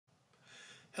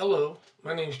Hello,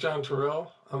 my name is John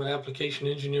Terrell. I'm an application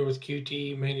engineer with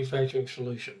QT Manufacturing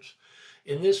Solutions.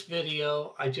 In this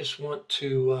video, I just want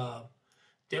to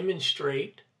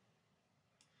demonstrate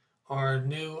our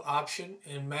new option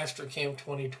in Mastercam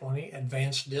 2020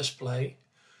 Advanced Display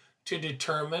to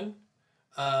determine,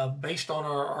 based on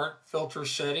our art filter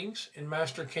settings in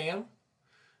Mastercam,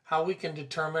 how we can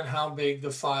determine how big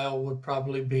the file would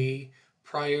probably be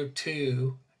prior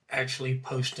to actually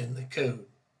posting the code.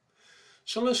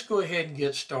 So let's go ahead and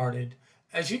get started.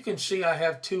 As you can see, I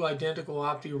have two identical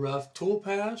OptiRough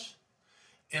Toolpaths.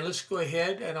 And let's go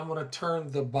ahead and I'm going to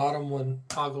turn the bottom one,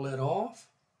 toggle it off.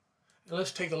 And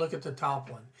let's take a look at the top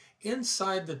one.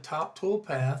 Inside the top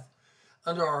toolpath,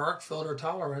 under our arc filter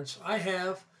tolerance, I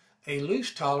have a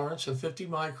loose tolerance of 50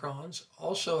 microns.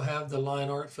 Also have the line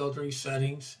art filtering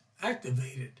settings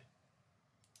activated.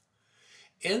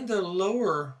 In the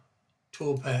lower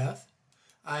toolpath,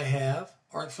 I have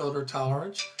art filter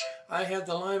tolerance. I have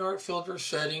the line art filter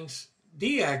settings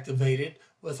deactivated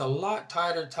with a lot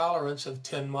tighter tolerance of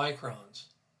 10 microns.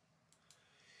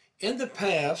 In the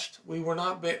past, we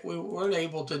weren't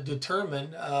able to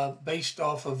determine based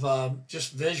off of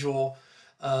just visual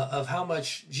of how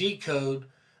much G code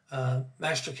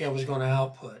Mastercam was going to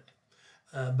output.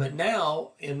 But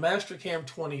now in Mastercam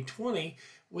 2020,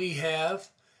 we have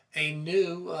a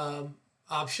new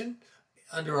option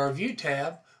under our View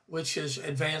tab, which is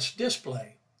Advanced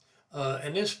Display.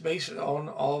 And this is based on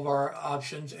all of our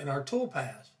options in our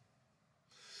toolpath.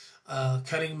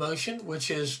 Cutting motion, which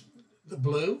is the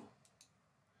blue.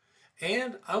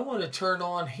 And I want to turn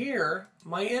on here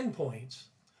my endpoints.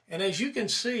 And as you can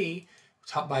see,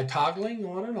 by toggling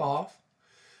on and off,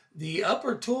 the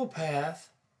upper toolpath,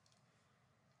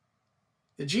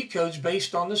 the G code's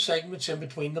based on the segments in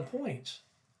between the points.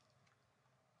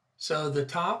 So the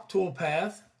top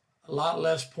toolpath, a lot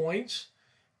less points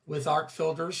with arc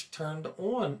filters turned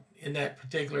on in that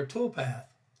particular toolpath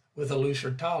with a looser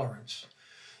tolerance.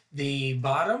 The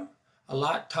bottom, a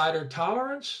lot tighter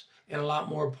tolerance and a lot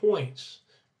more points,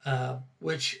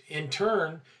 which in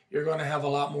turn, you're going to have a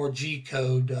lot more G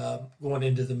code going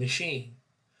into the machine.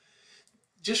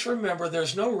 Just remember,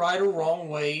 there's no right or wrong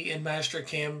way in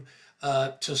Mastercam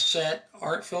to set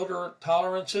art filter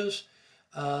tolerances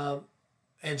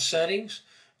and settings.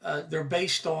 They're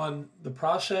based on the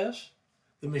process,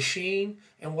 the machine,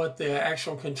 and what the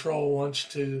actual control wants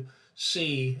to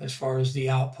see as far as the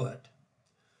output.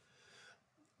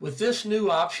 With this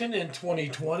new option in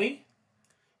 2020,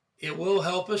 it will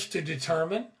help us to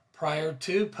determine prior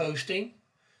to posting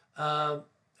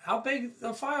how big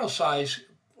the file size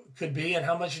could be and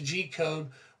how much G code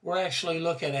we're actually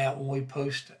looking at when we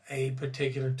post a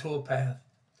particular toolpath.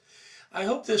 I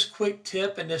hope this quick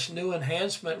tip and this new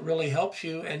enhancement really helps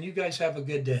you, and you guys have a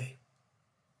good day.